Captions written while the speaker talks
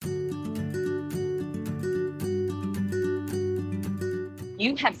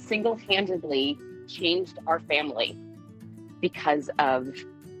You have single-handedly changed our family because of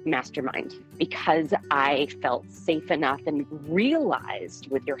Mastermind, because I felt safe enough and realized,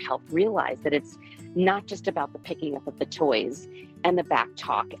 with your help, that it's not just about the picking up of the toys and the back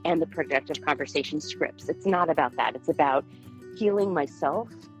talk and the productive conversation scripts. It's not about that. It's about healing myself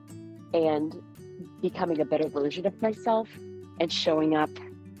and becoming a better version of myself and showing up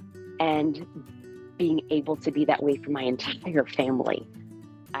and being able to be that way for my entire family.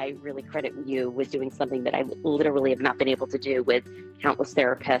 I really credit you with doing something that I literally have not been able to do with countless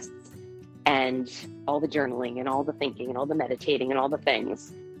therapists and all the journaling and all the thinking and all the meditating and all the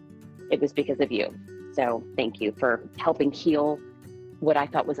things. It was because of you. So thank you for helping heal what I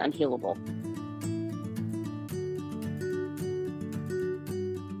thought was unhealable.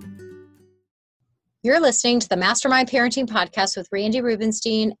 You're listening to the Mastermind Parenting Podcast with Randy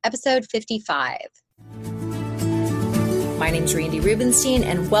Rubenstein, episode 55. My name's Randy Rubenstein,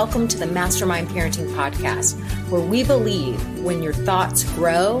 and welcome to the Mastermind Parenting Podcast, where we believe when your thoughts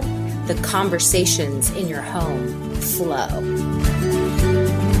grow, the conversations in your home flow.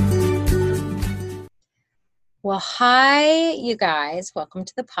 Well, hi, you guys. Welcome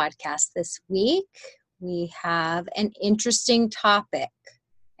to the podcast this week. We have an interesting topic,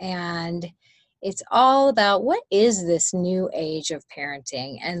 and it's all about what is this new age of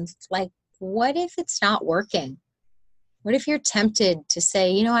parenting, and what if it's not working? What if you're tempted to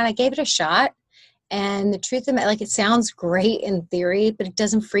say, you know what, I gave it a shot, and the truth of it, it sounds great in theory, but it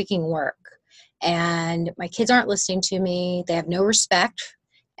doesn't freaking work. And my kids aren't listening to me. They have no respect,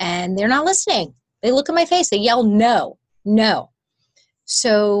 and they're not listening. They look at my face. They yell, no, no.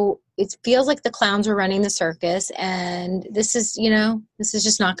 So it feels like the clowns are running the circus, and this is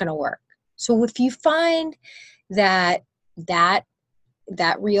just not going to work. So if you find that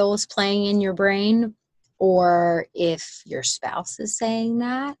reel is playing in your brain, or if your spouse is saying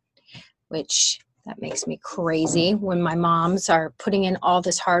that, which that makes me crazy when my moms are putting in all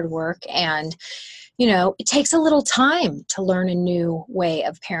this hard work, and it takes a little time to learn a new way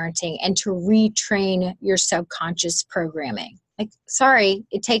of parenting and to retrain your subconscious programming.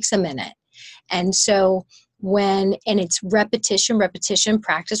 It takes a minute. And so it's repetition,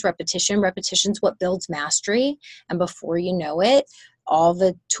 practice, repetition's what builds mastery. And before you know it, all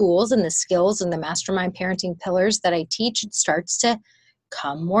the tools and the skills and the mastermind parenting pillars that I teach, it starts to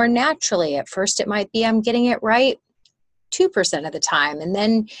come more naturally. At first, it might be I'm getting it right 2% of the time, and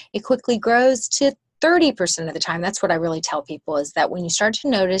then it quickly grows to 30% of the time. That's what I really tell people, is that when you start to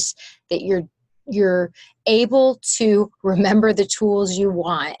notice that you're able to remember the tools you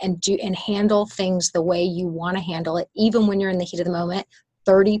want and do and handle things the way you want to handle it, even when you're in the heat of the moment,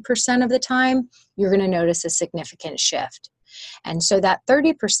 30% of the time, you're going to notice a significant shift. And so that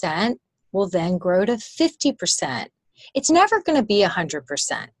 30% will then grow to 50%. It's never going to be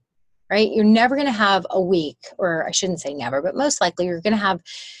 100%, right? You're never going to have a week, or I shouldn't say never, but most likely you're going to have,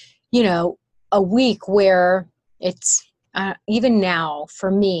 a week where it's, even now for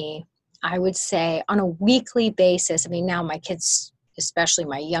me, I would say on a weekly basis, now my kids, especially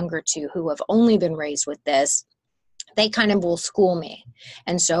my younger two who have only been raised with this, they kind of will school me.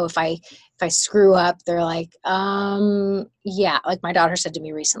 And so if I screw up, they're like, yeah, like my daughter said to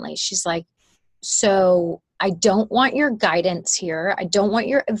me recently, she's like, so I don't want your guidance here. I don't want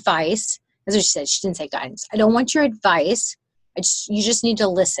your advice. That's what she said. She didn't say guidance. I don't want your advice. You just need to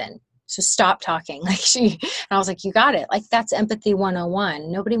listen. So stop talking. And I was like, you got it. That's empathy 101.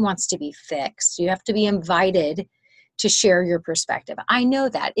 Nobody wants to be fixed. You have to be invited to share your perspective. I know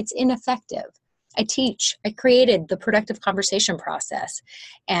that it's ineffective. I created the productive conversation process,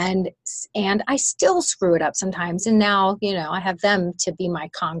 and I still screw it up sometimes. And now, I have them to be my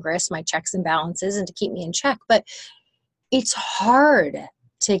Congress, my checks and balances, and to keep me in check. But it's hard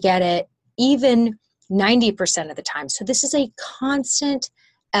to get it even 90% of the time. So this is a constant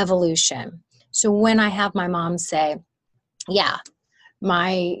evolution. So when I have my mom say, yeah,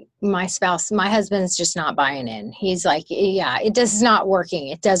 my spouse, my husband's just not buying in. He's like, yeah, it's not working.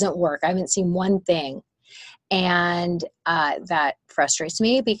 It doesn't work. I haven't seen one thing. And that frustrates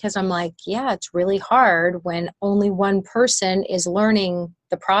me, because I'm like, yeah, it's really hard when only one person is learning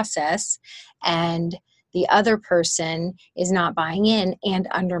the process and the other person is not buying in and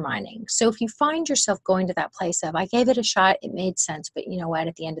undermining. So if you find yourself going to that place of, I gave it a shot, it made sense, but you know what,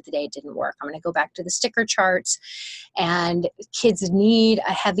 at the end of the day, it didn't work. I'm going to go back to the sticker charts, and kids need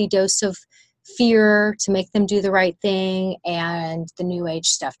a heavy dose of fear to make them do the right thing, and the new age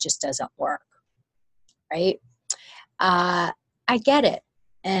stuff just doesn't work, right? I get it.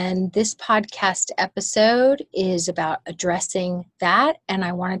 And this podcast episode is about addressing that. And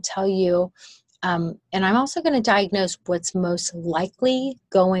I want to tell you And I'm also going to diagnose what's most likely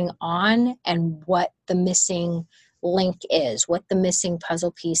going on and what the missing link is, what the missing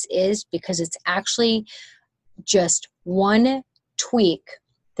puzzle piece is, because it's actually just one tweak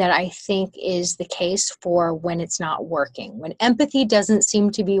that I think is the case for when it's not working, when empathy doesn't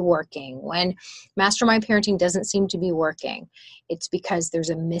seem to be working, when mastermind parenting doesn't seem to be working. It's because there's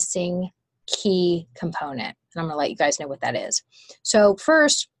a missing key component. And I'm going to let you guys know what that is. So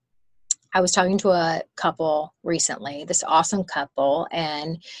first, I was talking to a couple recently, this awesome couple,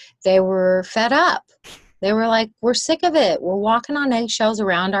 and they were fed up. They were like, we're sick of it. We're walking on eggshells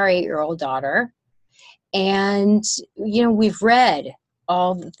around our 8-year-old daughter. And, we've read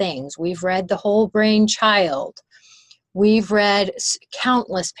all the things. We've read The Whole Brain Child. We've read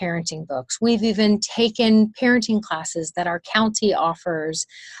countless parenting books. We've even taken parenting classes that our county offers.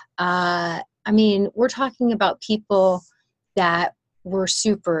 We're talking about people that were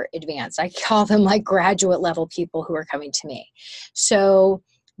super advanced. I call them like graduate level people who are coming to me. So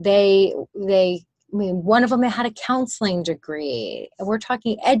one of them had a counseling degree. We're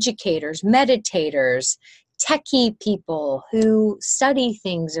talking educators, meditators, techie people who study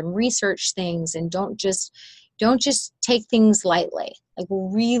things and research things and don't just take things lightly. Like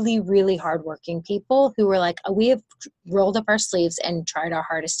really, really hardworking people who were like, we have rolled up our sleeves and tried our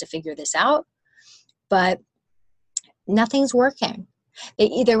hardest to figure this out, but nothing's working.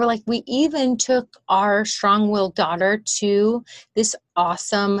 They were like, we even took our strong-willed daughter to this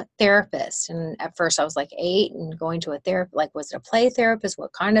awesome therapist. And at first I was like 8 and going to a therapist, like, was it a play therapist?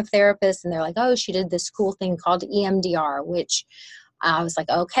 What kind of therapist? And they're like, oh, she did this cool thing called EMDR, which I was like,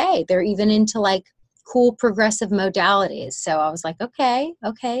 okay, they're even into like cool progressive modalities. So I was like, okay.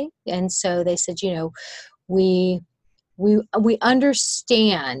 And so they said, we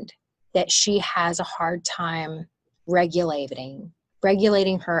understand that she has a hard time regulating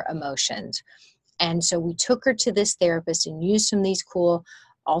her emotions. And so we took her to this therapist and used some of these cool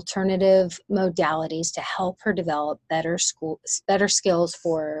alternative modalities to help her develop better skills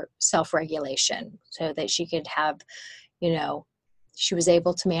for self-regulation so that she could have, she was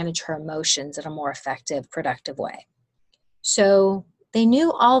able to manage her emotions in a more effective, productive way. So they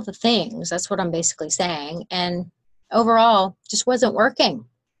knew all the things. That's what I'm basically saying. And overall, just wasn't working.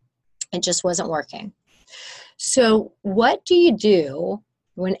 It just wasn't working. So what do you do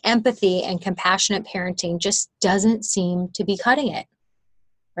when empathy and compassionate parenting just doesn't seem to be cutting it,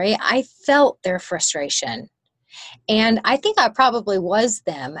 right? I felt their frustration. And I think I probably was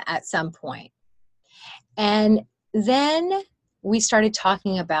them at some point. And then we started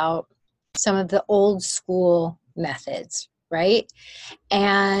talking about some of the old school methods, right?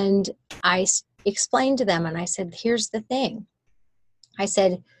 And I explained to them and I said, here's the thing. I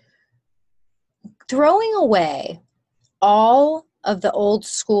said, throwing away all of the old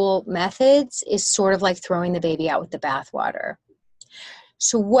school methods is sort of like throwing the baby out with the bathwater.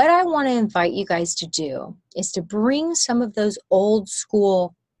 So what I want to invite you guys to do is to bring some of those old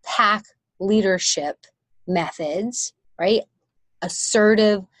school pack leadership methods, right?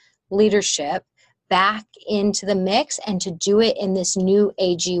 Assertive leadership back into the mix and to do it in this new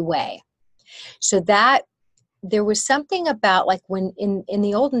agey way. So that there was something about like when in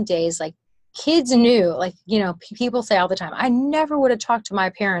the olden days, like kids knew, like, people say all the time, I never would have talked to my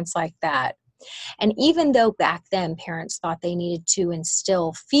parents like that. And even though back then parents thought they needed to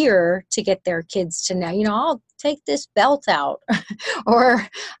instill fear to get their kids to know, I'll take this belt out or,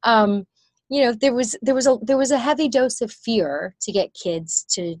 there was a heavy dose of fear to get kids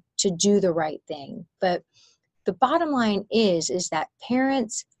to do the right thing. But the bottom line is that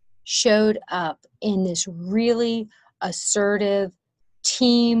parents showed up in this really assertive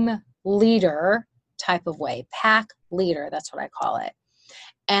team leader type of way, pack leader, that's what I call it.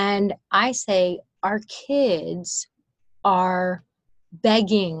 And I say our kids are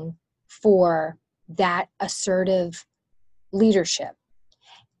begging for that assertive leadership.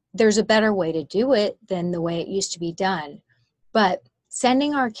 There's a better way to do it than the way it used to be done. But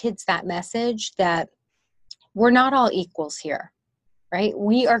sending our kids that message that we're not all equals here, right?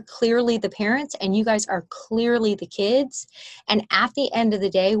 We are clearly the parents and you guys are clearly the kids. And at the end of the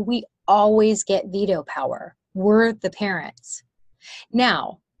day, we always get veto power. We're the parents.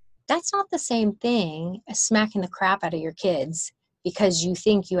 Now, that's not the same thing as smacking the crap out of your kids because you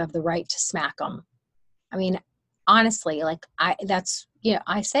think you have the right to smack them. I mean, honestly, like I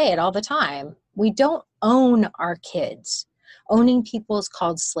say it all the time. We don't own our kids. Owning people is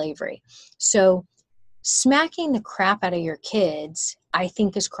called slavery. So smacking the crap out of your kids, I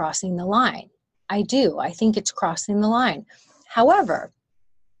think, is crossing the line. I do. I think it's crossing the line. However,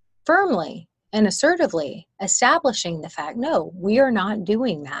 firmly and assertively establishing the fact, no, we are not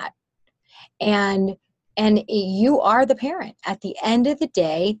doing that. And you are the parent. At the end of the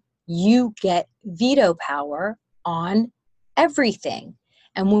day, you get veto power on everything.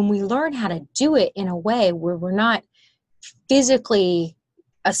 And when we learn how to do it in a way where we're not physically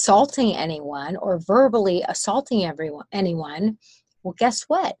assaulting anyone or verbally assaulting anyone, well, guess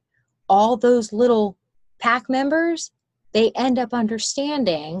what? All those little pack members, they end up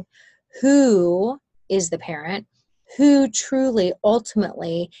understanding who is the parent, who truly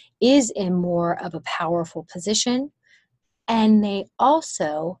ultimately is in more of a powerful position. And they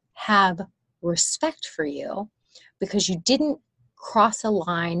also have respect for you because you didn't cross a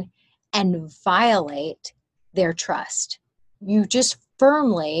line and violate their trust. You just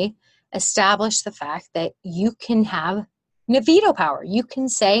firmly establish the fact that you can have veto power. You can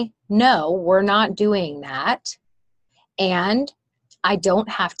say, no, we're not doing that. And I don't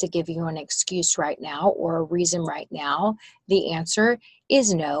have to give you an excuse right now or a reason right now. The answer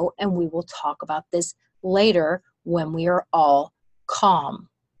is no, and we will talk about this later when we are all calm.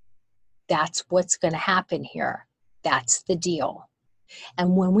 That's what's going to happen here. That's the deal.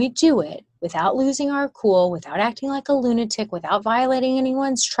 And when we do it without losing our cool, without acting like a lunatic, without violating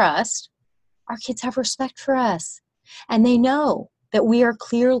anyone's trust, our kids have respect for us. And they know that we are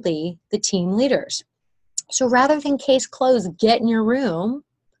clearly the team leaders. So rather than case closed, get in your room,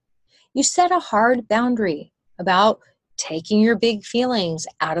 you set a hard boundary about taking your big feelings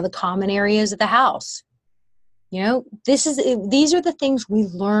out of the common areas of the house. You know, these are the things we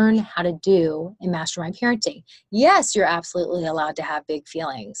learn how to do in Mastermind Parenting. Yes, you're absolutely allowed to have big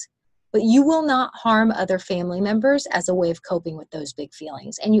feelings, but you will not harm other family members as a way of coping with those big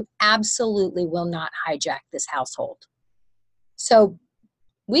feelings. And you absolutely will not hijack this household. So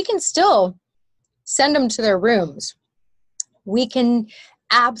we can still send them to their rooms. We can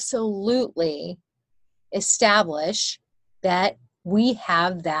absolutely establish that we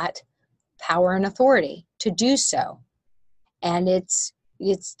have that power and authority to do so. And it's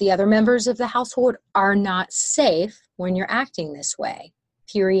the other members of the household are not safe when you're acting this way.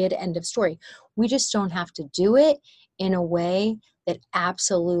 Period. End of story. We just don't have to do it in a way that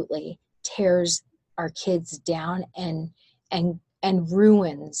absolutely tears our kids down and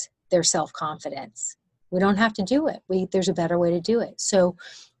ruins their self-confidence. We don't have to do it. There's a better way to do it. So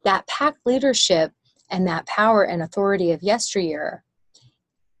that pack leadership and that power and authority of yesteryear,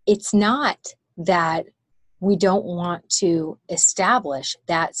 it's not that we don't want to establish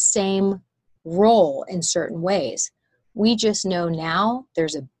that same role in certain ways. We just know now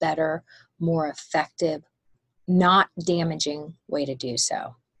there's a better, more effective, not damaging way to do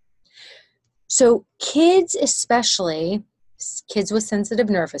so. So kids, especially kids with sensitive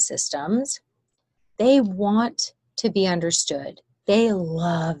nervous systems, they want to be understood. They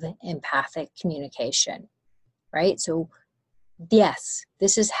love empathic communication, right? So yes,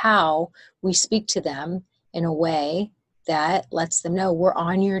 this is how we speak to them in a way that lets them know we're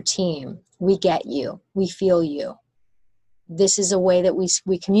on your team. We get you. We feel you. This is a way that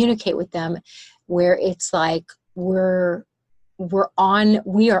we communicate with them where it's like we are on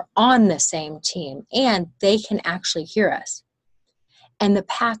the same team and they can actually hear us. And the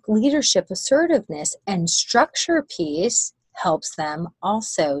pack leadership assertiveness and structure piece helps them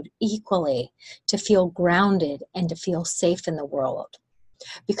also equally to feel grounded and to feel safe in the world.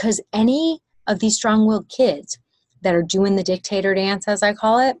 Because any of these strong-willed kids that are doing the dictator dance, as I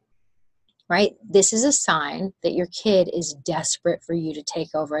call it, right? This is a sign that your kid is desperate for you to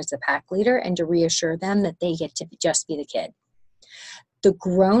take over as a pack leader and to reassure them that they get to just be the kid. The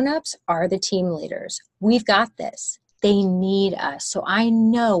grown-ups are the team leaders. We've got this. They need us. So I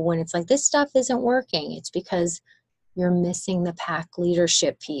know when it's like this stuff isn't working, it's because you're missing the pack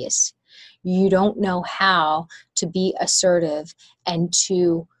leadership piece. You don't know how to be assertive and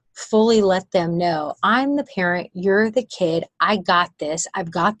to fully let them know, I'm the parent, you're the kid, I got this, I've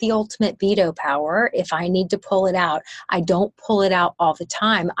got the ultimate veto power. If I need to pull it out, I don't pull it out all the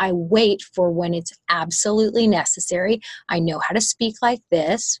time. I wait for when it's absolutely necessary. I know how to speak like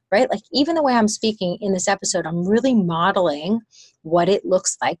this, right? Like even the way I'm speaking in this episode, I'm really modeling what it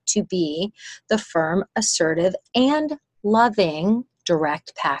looks like to be the firm, assertive, and loving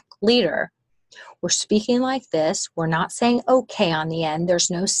direct pack leader. We're speaking like this. We're not saying okay on the end. There's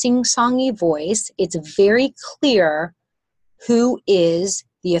no sing-songy voice. It's very clear who is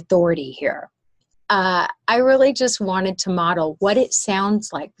the authority here. I really just wanted to model what it sounds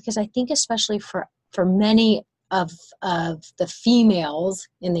like because I think especially for many of the females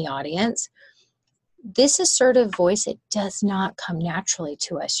in the audience, this assertive voice, it does not come naturally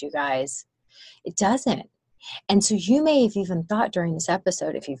to us, you guys. It doesn't. And so you may have even thought during this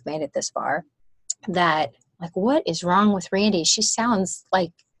episode, if you've made it this far, that like, what is wrong with Randy? She sounds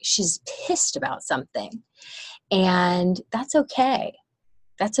like she's pissed about something. And that's okay.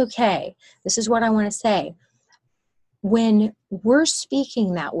 That's okay. This is what I want to say. When we're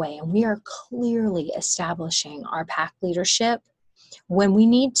speaking that way and we are clearly establishing our pack leadership when we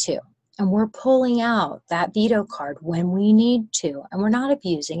need to, and we're pulling out that veto card when we need to, and we're not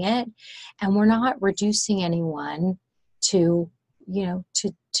abusing it, and we're not reducing anyone to,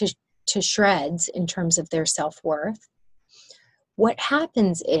 to shreds in terms of their self-worth, what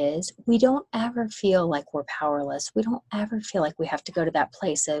happens is we don't ever feel like we're powerless. We don't ever feel like we have to go to that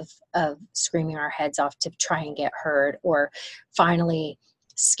place of screaming our heads off to try and get heard, or finally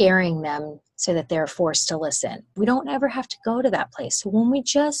scaring them so that they're forced to listen. We don't ever have to go to that place. So when we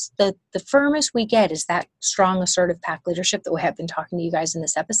just, the firmest we get is that strong, assertive pack leadership that we have been talking to you guys in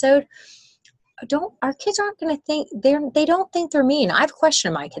this episode. Our kids aren't going to think, they don't think they're mean. I've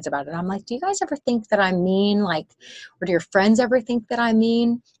questioned my kids about it. I'm like, do you guys ever think that I'm mean? Like, or do your friends ever think that I'm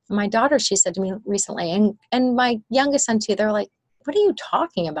mean? And my daughter, she said to me recently, and my youngest son too, they're like, what are you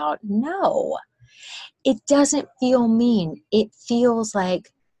talking about? No, it doesn't feel mean. It feels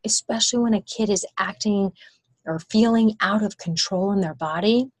like, especially when a kid is acting or feeling out of control in their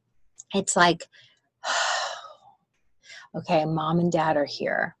body, it's like, okay, mom and dad are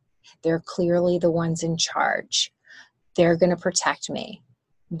here. They're clearly the ones in charge. They're going to protect me.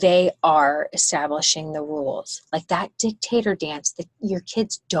 They are establishing the rules. Like that dictator dance, that your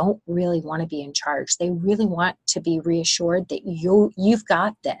kids don't really want to be in charge. They really want to be reassured that you've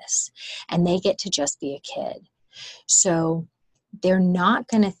got this, and they get to just be a kid. So they're not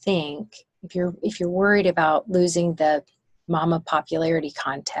going to think, if you're worried about losing the mama popularity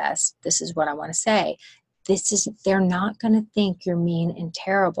contest, this is what I want to say. They're not going to think you're mean and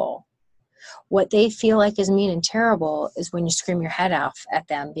terrible. What they feel like is mean and terrible is when you scream your head off at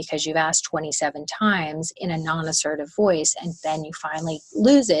them because you've asked 27 times in a non-assertive voice, and then you finally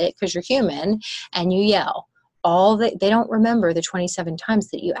lose it because you're human and you yell. They don't remember the 27 times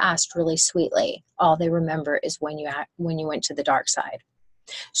that you asked really sweetly. All they remember is when you went to the dark side.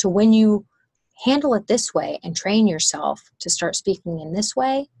 So when you handle it this way and train yourself to start speaking in this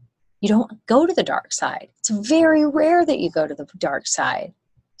way, you don't go to the dark side. It's very rare that you go to the dark side.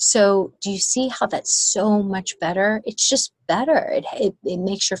 So do you see how that's so much better? It's just better. It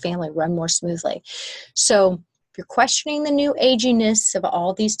makes your family run more smoothly. So if you're questioning the new aginess of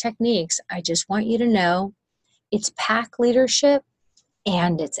all these techniques, I just want you to know it's pack leadership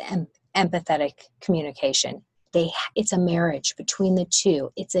and it's empathetic communication. It's a marriage between the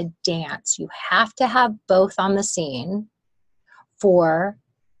two. It's a dance. You have to have both on the scene for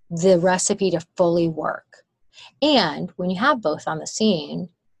the recipe to fully work. And when you have both on the scene,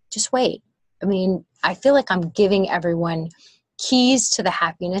 just wait. I mean, I feel like I'm giving everyone keys to the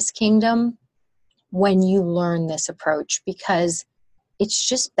happiness kingdom when you learn this approach, because it's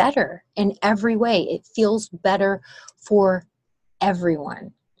just better in every way. It feels better for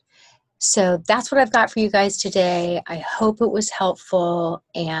everyone. So that's what I've got for you guys today. I hope it was helpful.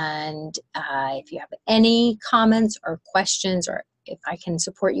 And if you have any comments or questions, or if I can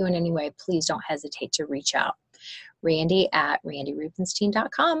support you in any way, please don't hesitate to reach out. Randy at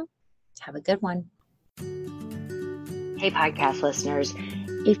randyrubenstein.com. Have a good one. Hey, podcast listeners.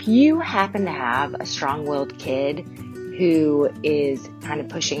 If you happen to have a strong-willed kid who is kind of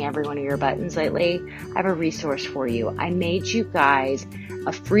pushing every one of your buttons lately, I have a resource for you. I made you guys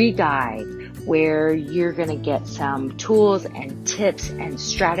a free guide where you're going to get some tools and tips and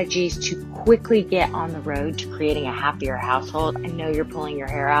strategies to quickly get on the road to creating a happier household. I know you're pulling your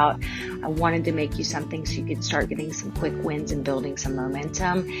hair out. I wanted to make you something so you could start getting some quick wins and building some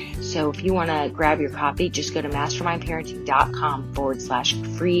momentum. So if you want to grab your copy, just go to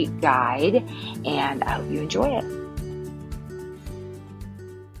mastermindparenting.com/free guide, and I hope you enjoy it.